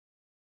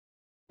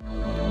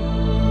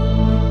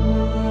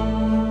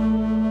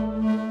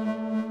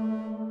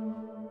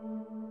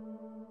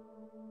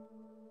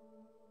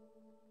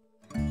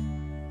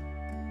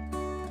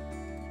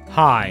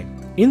Hi!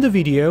 In the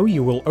video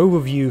you will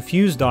overview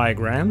fuse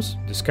diagrams,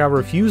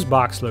 discover fuse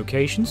box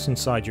locations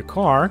inside your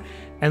car,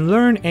 and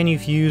learn any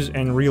fuse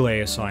and relay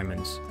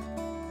assignments.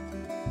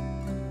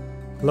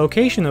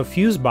 Location of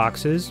fuse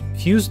boxes,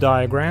 fuse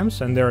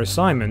diagrams, and their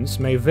assignments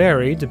may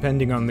vary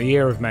depending on the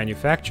year of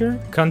manufacture,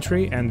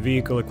 country, and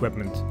vehicle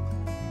equipment.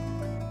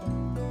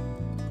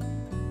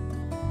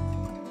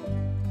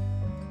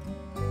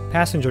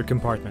 Passenger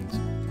compartment.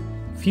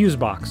 Fuse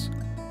box.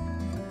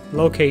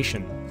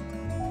 Location.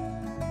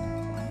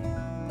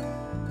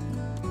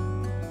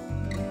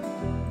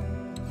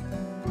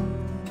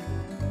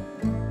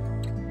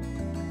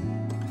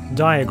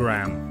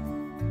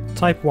 Diagram.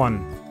 Type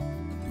 1.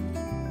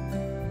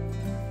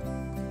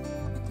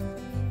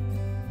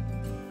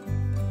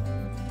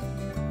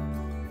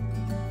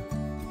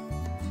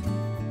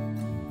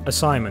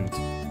 Assignment.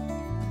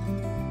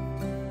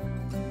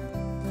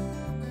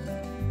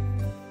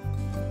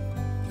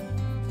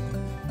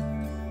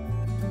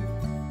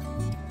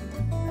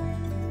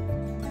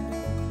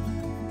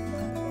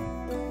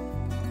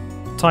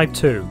 Type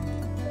 2.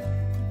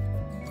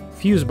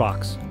 Fuse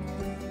box.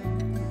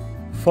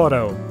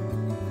 Photo.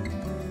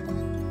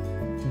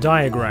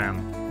 Diagram.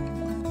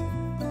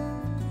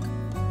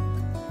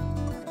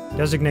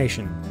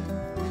 Designation.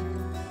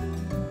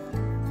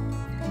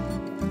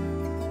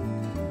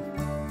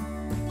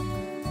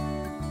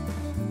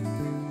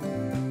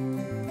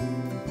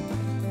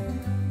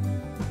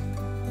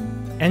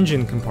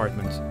 Engine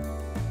compartment.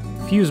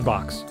 Fuse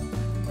box.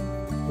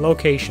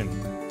 Location.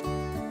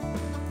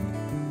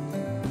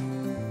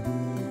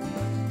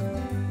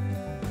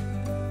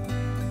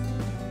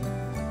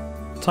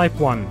 Type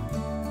 1.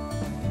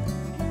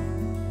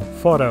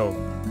 Photo.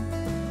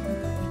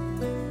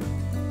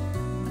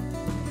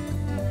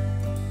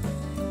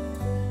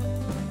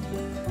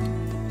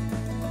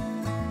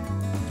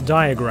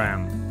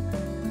 Diagram.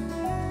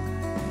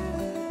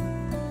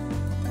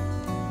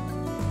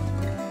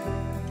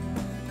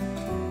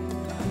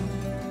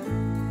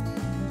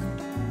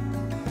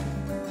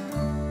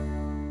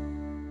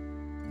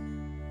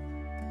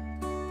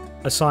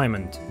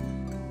 Assignment.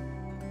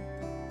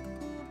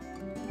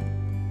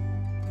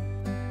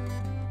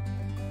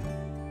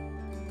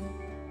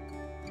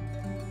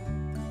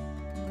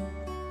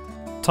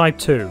 Type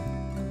 2.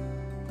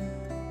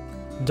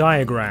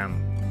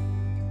 Diagram.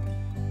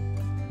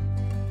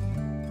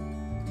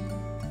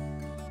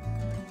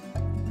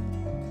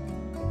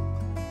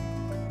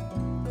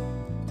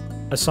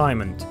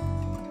 Assignment.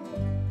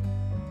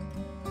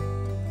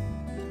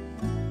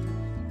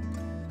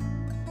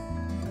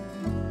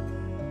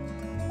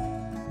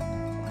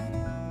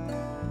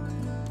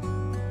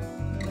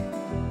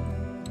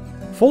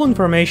 Full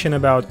information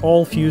about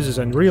all fuses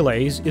and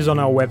relays is on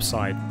our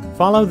website.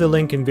 Follow the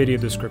link in video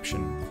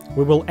description.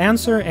 We will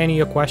answer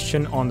any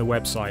question on the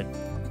website.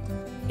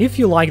 If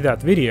you like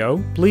that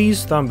video,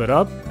 please thumb it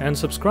up and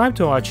subscribe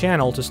to our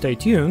channel to stay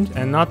tuned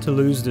and not to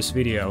lose this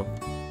video.